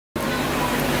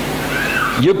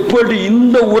எப்படி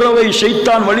இந்த உறவை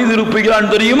ஷைத்தான்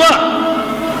வழிதிருப்புகிறான் தெரியுமா?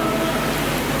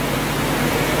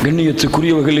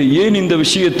 கண்ணியத்துக்குரியவர்களே, ஏன் இந்த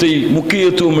விஷயத்தை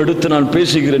முக்கியத்துவம் எடுத்து நான்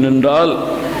பேசுகிறேன் என்றால்,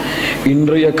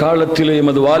 இன்றைய காலத்திலே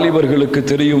எமது வாலிபர்களுக்கு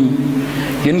தெரியும்,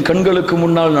 என் கண்களுக்கு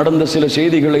முன்னால் நடந்த சில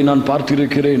செய்திகளை நான்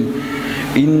பார்த்திருக்கிறேன்.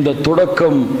 இந்த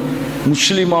தொடக்கம்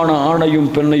முஸ்லிமான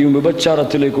ஆணையும் பெண்ணையும்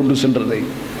விபச்சாரத்திலே கொண்டு சென்றதை.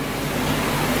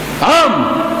 ஆம்,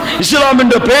 இஸ்லாம்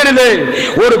என்ற பெயரிலே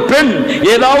ஒரு பெண்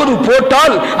ஏதாவது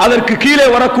போட்டால் அதற்கு கீழே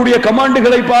வரக்கூடிய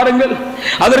கமாண்டுகளை பாருங்கள்,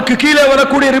 அதற்கு கீழே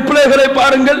வரக்கூடிய ரிப்ளைகளை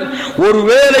பாருங்கள்.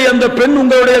 ஒருவேளை அந்த பெண்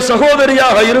உங்களுடைய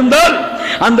சகோதரியாக இருந்தால்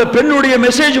அந்த பெண்ணுடைய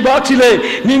மெசேஜ் பாக்ஸிலே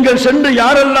நீங்கள் சென்று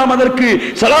யாரெல்லாம் அதற்கு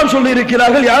சலாம் சொல்லி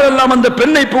இருக்கிறார்கள், யாரெல்லாம் அந்த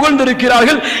பெண்ணை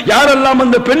புகழ்ந்திருக்கிறார்கள், யாரெல்லாம்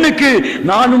அந்த பெண்ணுக்கு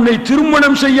நான் உன்னை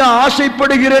திருமணம் செய்ய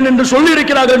ஆசைப்படுகிறேன் என்று சொல்லி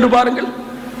இருக்கிறார்கள் என்று பாருங்கள்.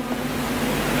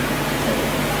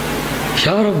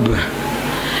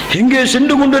 எங்கே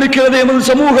சென்று கொண்டிருக்கிறது எமது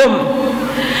சமூகம்?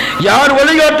 யார்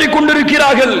வழிகாட்டி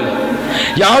கொண்டிருக்கிறார்கள்?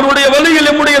 யாருடைய வழியில்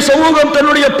நம்முடைய சமூகம்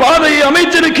தன்னுடைய பாதையை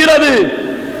அமைத்திருக்கிறது?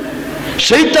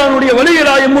 ஷைத்தானுடைய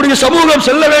வழியிலா நம்முடைய சமூகம்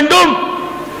செல்ல வேண்டும்?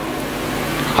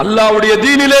 அல்லாஹ்வுடைய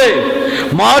தீனிலே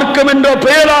மார்க்கம் என்ற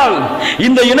பெயரால்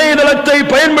இந்த இணையதளத்தை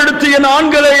பயன்படுத்தி என்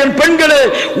ஆண்களே என் பெண்களே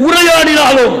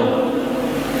உரையாடினாலும்,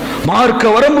 மார்க்க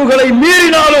வரம்புகளை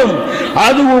மீறினாலும்,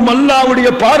 அதுவும் அல்லாஹ்வுடைய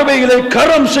பார்வைகளை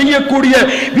கரம் செய்யக்கூடிய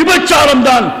விபச்சாரம்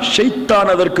தான்.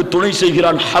 ஷைத்தான் அதற்கு துணை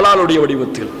செய்கிறான் ஹலாலுடைய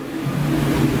வடிவத்தில்.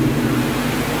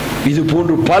 இது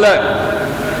போன்று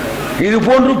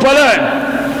பல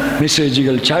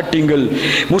மெசேஜ்கள், சாட்டிங்கள்,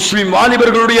 முஸ்லிம்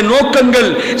வாலிபர்களுடைய நோக்கங்கள்,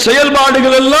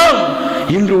 செயல்பாடுகள் எல்லாம்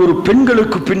இன்று ஒரு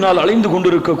பெண்களுக்கு பின்னால் அலைந்து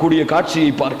கொண்டிருக்கக்கூடிய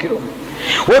காட்சியை பார்க்கிறோம்.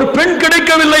 ஒரு பெண்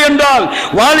கிடைக்கவில்லை என்றால்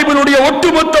வாலிபனுடைய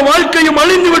ஒட்டுமொத்த வாழ்க்கையும்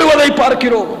அழிந்து விடுவதை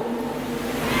பார்க்கிறோம்.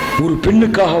 ஒரு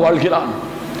பெண்ணுக்காக வாழ்கிறான்,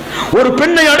 ஒரு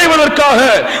பெண்ணை அடைவதற்காக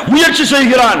முயற்சி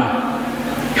செய்கிறான்.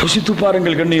 யோசித்து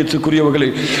பாருங்கள் கண்ணியத்துக்குரியவர்களே,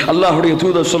 அல்லாஹ்வுடைய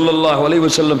தூதர் ஸல்லல்லாஹு அலைஹி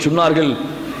வஸல்லம் சொன்னார்கள்,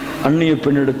 அந்நிய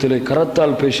பெண்ணிடத்திலே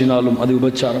கரத்தால் பேசினாலும் அது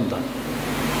விபச்சாரம் தான்,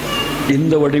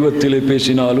 எந்த வடிவத்திலே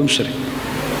பேசினாலும் சரி.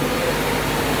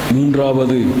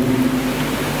 மூன்றாவது,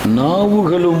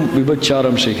 நாவுகளும்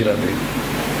விபச்சாரம் செய்கிறது.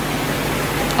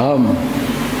 ஆம்,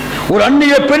 ஒரு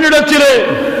அந்நிய பெண்ணிடத்திலே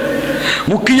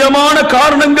முக்கியமான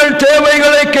காரணங்கள்,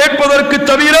 தேவைகளை கேட்பதற்கு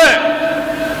தவிர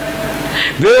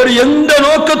வேறு எந்த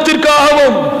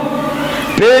நோக்கத்திற்காகவும்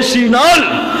பேசினால்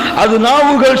அது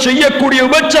நாவுகள் செய்யக்கூடிய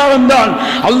விபச்சாரம் தான்.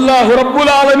 அல்லாஹ்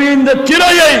ரப்புல் ஆலமீன் இந்த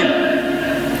திரையை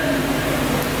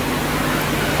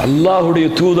அல்லாஹ்வுடைய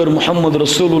தூதர் முஹம்மது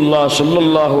ரசூலுல்லாஹ்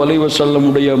ஸல்லல்லாஹு அலைஹி வஸல்லம்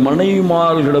உடைய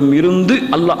மனைவிமார்களிடம் இருந்து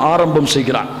அல்லாஹ் ஆரம்பம்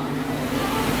செய்கிறான்.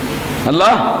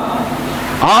 அல்லாஹ்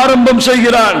ஆரம்பம்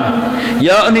செய்கிறான்.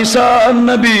 யா நிசா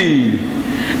அன்-நபி,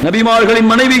 நபிமார்களின்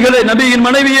மனைவிகளே, நபியின்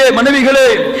மனைவிகளே,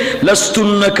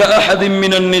 லஸ்துன்ன கஅஹதின்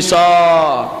மினன் நிசா,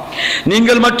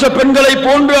 நீங்கள் மற்ற பெண்களை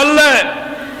போன்று அல்ல.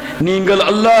 நீங்கள்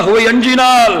அல்லாஹ்வை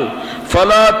அஞ்சினால்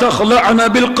ஃபலா தഖ்லஅன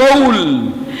பில் கௌல்,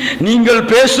 நீங்கள்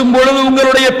பேசும் பொழுது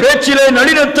உங்களுடைய பேச்சிலே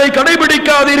நளினத்தை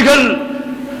கடைபிடிக்காதீர்கள்.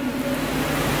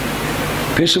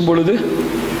 பேசும் பொழுது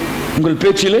உங்கள்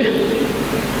பேச்சிலே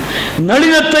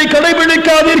நளினத்தை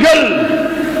கடைபிடிக்காதீர்கள்.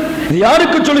 இது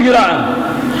யாருக்கு சொல்கிறான்?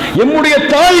 எம்முடைய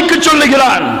தாய்க்கு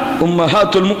சொல்லுகிறான்.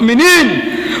 உம்மஹாத்துல் முஃமினீன்,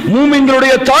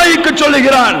 மூமின்களுடைய தாய்க்கு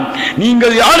சொல்லுகிறான்.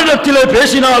 நீங்கள் யாரிடத்திலே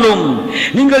பேசினாலும்,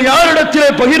 நீங்கள் யாரிடத்திலே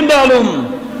பகிர்ந்தாலும்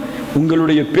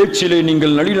உங்களுடைய பேச்சிலே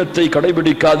நீங்கள் நளினத்தை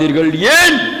கடைபிடிக்காதீர்கள்.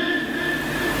 ஏன்?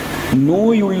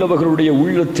 நோய் உள்ளவர்களுடைய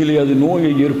உள்ளத்திலே அது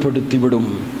நோயை ஏற்படுத்திவிடும்,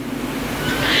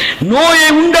 நோயை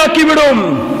உண்டாக்கிவிடும்,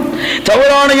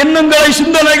 தவறான எண்ணங்களை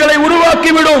சிந்தனைகளை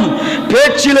உருவாக்கிவிடும்.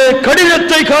 பேச்சிலே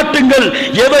கடினத்தை காட்டுங்கள்.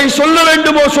 எதை சொல்ல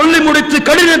வேண்டுமோ சொல்லி முடித்து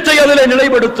கடினத்தை அதிலே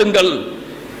நிலைப்படுத்துங்கள்.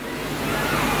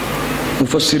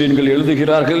 முஃபஸ்ஸிரீன்கள்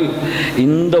எழுதுகிறார்கள்,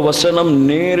 இந்த வசனம்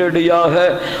நேரடியாக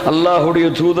அல்லாஹ்வுடைய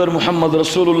தூதர் முஹம்மது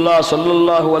ரசூலுல்லாஹ்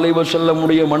ஸல்லல்லாஹு அலைஹி வஸல்லம்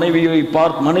உடைய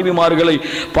மனைவிமார்களை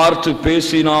பார்த்து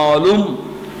பேசினாலும்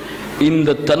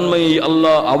இந்த தன்மையை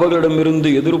அல்லாஹ்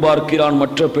அவர்களிடமிருந்து எதிர்பார்க்கிறான்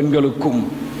மற்ற பெண்களுக்கும்.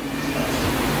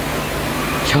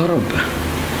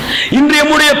 இன்று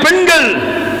நம்முடைய பெண்கள்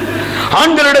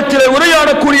ஆண்களிடத்திலே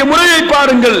உரையாடக்கூடிய முறையை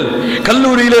பாருங்கள்.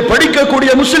 கல்லூரியிலே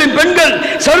படிக்கக்கூடிய முஸ்லிம் பெண்கள்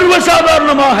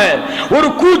சர்வசாதாரணமாக ஒரு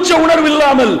கூச்ச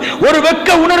உணர்வில்லாமல், ஒரு வெட்க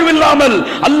உணர்வில்லாமல்,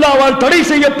 அல்லாஹ்வால் தடை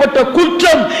செய்யப்பட்ட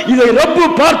குற்றம் இதை ரப்பு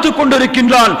பார்த்து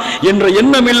கொண்டிருக்கின்றான் என்ற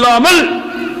எண்ணம் இல்லாமல்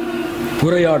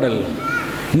உரையாடல்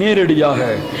நேரடியாக.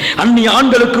 அந்நிய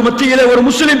ஆண்களுக்கு மத்தியிலே ஒரு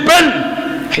முஸ்லிம் பெண்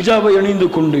ஹிஜாபை அணிந்து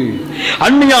கொண்டு,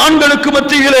 அந்நிய ஆண்களுக்கு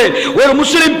மத்தியிலே ஒரு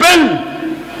முஸ்லிம் பெண்,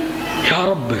 யா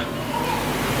ரப்,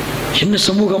 என்ன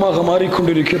சமூகமாக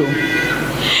மாறிக்கொண்டிருக்கிறோம்?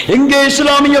 எங்கே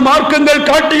இஸ்லாமிய மார்க்கங்கள்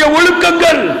காட்டிய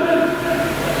ஒழுக்கங்கள்?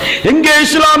 எங்கே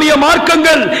இஸ்லாமிய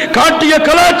மார்க்கங்கள் காட்டிய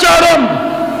கலாச்சாரம்?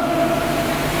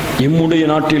 எம்முடைய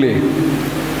நாட்டிலே,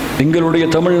 எங்களுடைய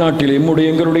தமிழ்நாட்டிலே,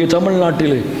 எங்களுடைய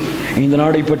தமிழ்நாட்டிலே, இந்த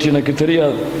நாடை பற்றி எனக்கு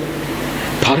தெரியாது.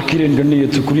 பார்க்கிறேன்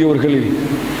கண்ணியத்துக்குரியவர்களே,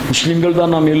 முஸ்லிம்கள்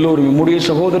தான் நாம் எல்லோரும், நம்முடைய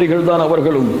சகோதரிகள் தான்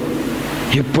அவர்களும்.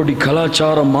 எப்படி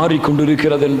கலாச்சாரம்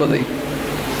மாறிக்கொண்டிருக்கிறது என்பதை,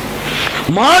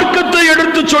 மார்க்கத்தை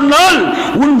எடுத்து சொன்னால்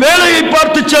உன் வேலையை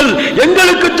பார்த்து செல்,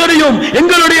 எங்களுக்கு தெரியும்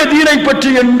எங்களுடைய தீனை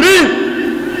பற்றி என்று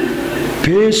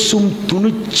பேசும்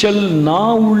துணிச்சல்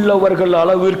நான் உள்ளவர்கள்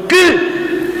அளவிற்கு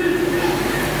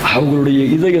அவர்களுடைய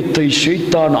இதயத்தை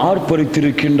ஷைத்தான்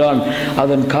ஆர்ப்பரித்திருக்கின்றான்.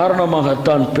 அதன்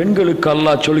காரணமாகத்தான் பெண்களுக்கு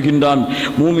அல்லாஹ் சொல்கின்றான்,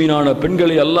 மூமினான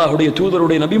பெண்களை அல்லாஹுடைய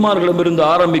தூதருடைய நபிமார்களிடமிருந்து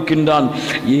ஆரம்பிக்கின்றான்.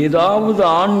 ஏதாவது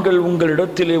ஆண்கள்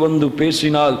உங்களிடத்திலே வந்து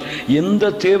பேசினால்,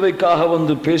 எந்த தேவைக்காக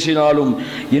வந்து பேசினாலும்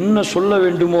என்ன சொல்ல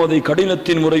வேண்டுமோ அதை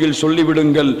கடினத்தின் முறையில்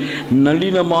சொல்லிவிடுங்கள்.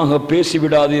 நளினமாக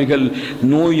பேசிவிடாதீர்கள்,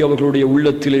 நோய் அவர்களுடைய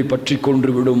உள்ளத்திலே பற்றி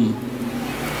கொன்றுவிடும்.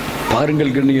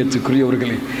 பாருங்கள்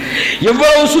கண்ணியத்துக்குரியவர்களே,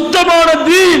 எவ்வளவு சுத்தமான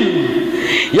தீன்,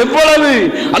 எவ்வளவு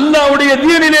அல்லாஹ்வுடைய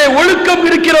தீனிலே ஒழுக்கம்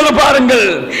இருக்கிறது பாருங்கள்,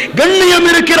 கண்ணியம்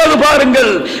இருக்கிறது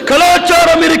பாருங்கள்,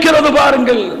 கலாச்சாரம் இருக்கிறது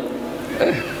பாருங்கள்.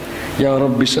 யா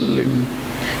ரப்பி சல்லிம்,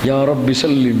 யா ரப்பி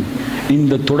சல்லிம்.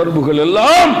 இந்த தொடர்புகள்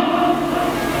எல்லாம்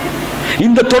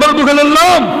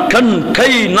கண்,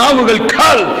 கை, நாவுகள்,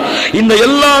 கால், இந்த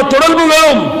எல்லா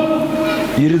தொடர்புகளும்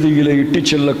இறுதியிலே இட்டு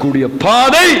செல்லக்கூடிய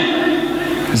பாதை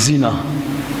ஜினா,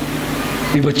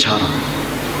 விபச்சாரம்.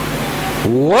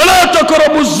 வலா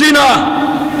தக்ரபு ஸினா,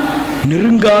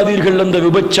 நெருங்காதீர்கள் அந்த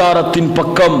விபச்சாரத்தின்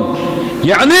பக்கம்.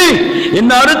 யானி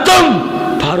என்ன அர்த்தம்?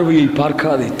 பார்வையை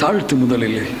பார்க்காதே, தாழ்த்து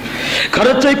முதலிலே.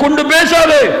 கரத்தை கொண்டு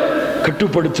பேசாதே,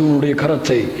 கட்டுப்படுத்து உன்னுடைய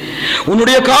கரத்தை.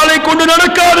 உன்னுடைய காலை கொண்டு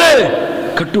நடக்காதே,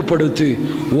 கட்டுப்படுத்து.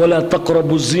 வலா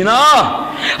தக்ரபு ஸினா,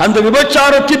 அந்த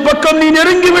விபச்சாரத்தின் பக்கம் நீ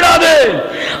நெருங்கி விடாதே.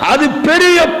 அது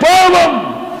பெரிய பாவம்,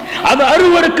 அது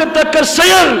அருவருக்கத்தக்க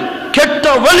செயல், கெட்ட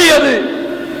வழி. அது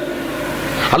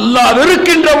அல்லாஹ்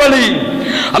வெறுக்கின்ற வழி,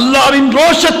 அல்லாஹ்வின்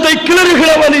ரோஷத்தை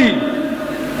கிளறுகிற வழி.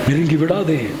 நெருங்கி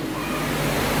விடாதே.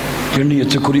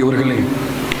 கண்ணியத்துக்குரியவர்களே,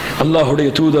 அல்லாஹ்வுடைய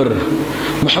தூதர்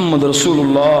முஹம்மது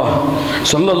ரசூலுல்லாஹ்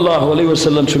ஸல்லல்லாஹு அலைஹி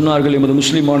வஸல்லம் சொன்னார்கள், எமது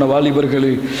முஸ்லிமான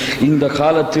வாலிபர்களே, இந்த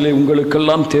காலத்திலே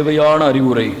உங்களுக்கெல்லாம் தேவையான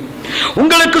அறிவுரை.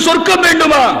 உங்களுக்கு சொர்க்கம்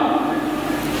வேண்டுமா?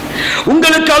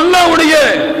 உங்களுக்கு அல்லாஹ்வுடைய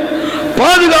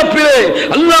பாதுகாப்பிலே,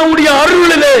 அல்லாஹ்வுடைய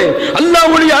அருளிலே,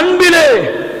 அல்லாஹ்வுடைய அன்பிலே,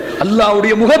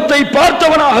 அல்லாஹ்வுடைய முகத்தை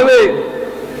பார்த்தவனாகவே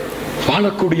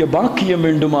வாழக்கூடிய பாக்கியம்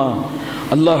வேண்டுமா?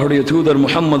 அல்லாஹ்வுடைய தூதர்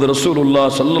முஹம்மது ரசூலுல்லாஹ்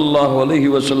ஸல்லல்லாஹு அலைஹி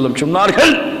வஸல்லம்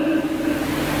சொன்னார்கள்,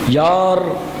 யார்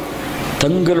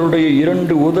தங்களுடைய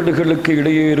 2 உதடுகளுக்கு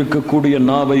இடையே இருக்கக்கூடிய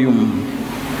நாவையும்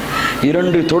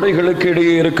 2 தொடைகளுக்கு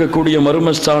இடையே இருக்கக்கூடிய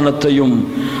மர்மஸ்தானத்தையும்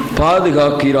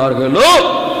பாதுகாக்கிறார்களோ,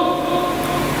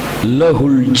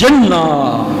 லஹுல் ஜன்னா.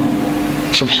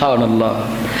 சுப்ஹானல்லாஹ்,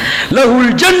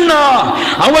 லஹுல் ஜன்னா,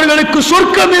 அவர்களுக்கு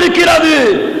சொர்க்கம் இருக்கிறது.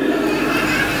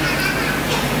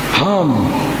 ஆம்,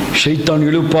 ஷைத்தான்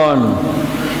இழுப்பான்,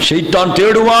 ஷைத்தான்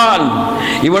தேடுவான்,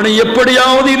 இவனை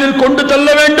எப்படியாவது இதில் கொண்டு தள்ள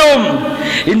வேண்டும்,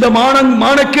 இந்த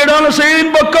மானக்கேடான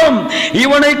செயலின் பக்கம்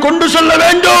இவனை கொண்டு செல்ல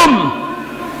வேண்டும்.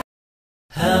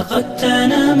 قد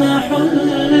تنام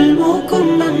حلمكم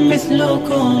من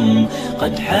مثلكم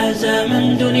قد حاز من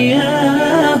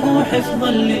دنياه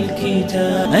حفظا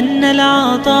للكتاب أن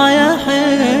العطايا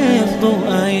حفظ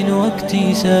أين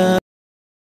واكتساب.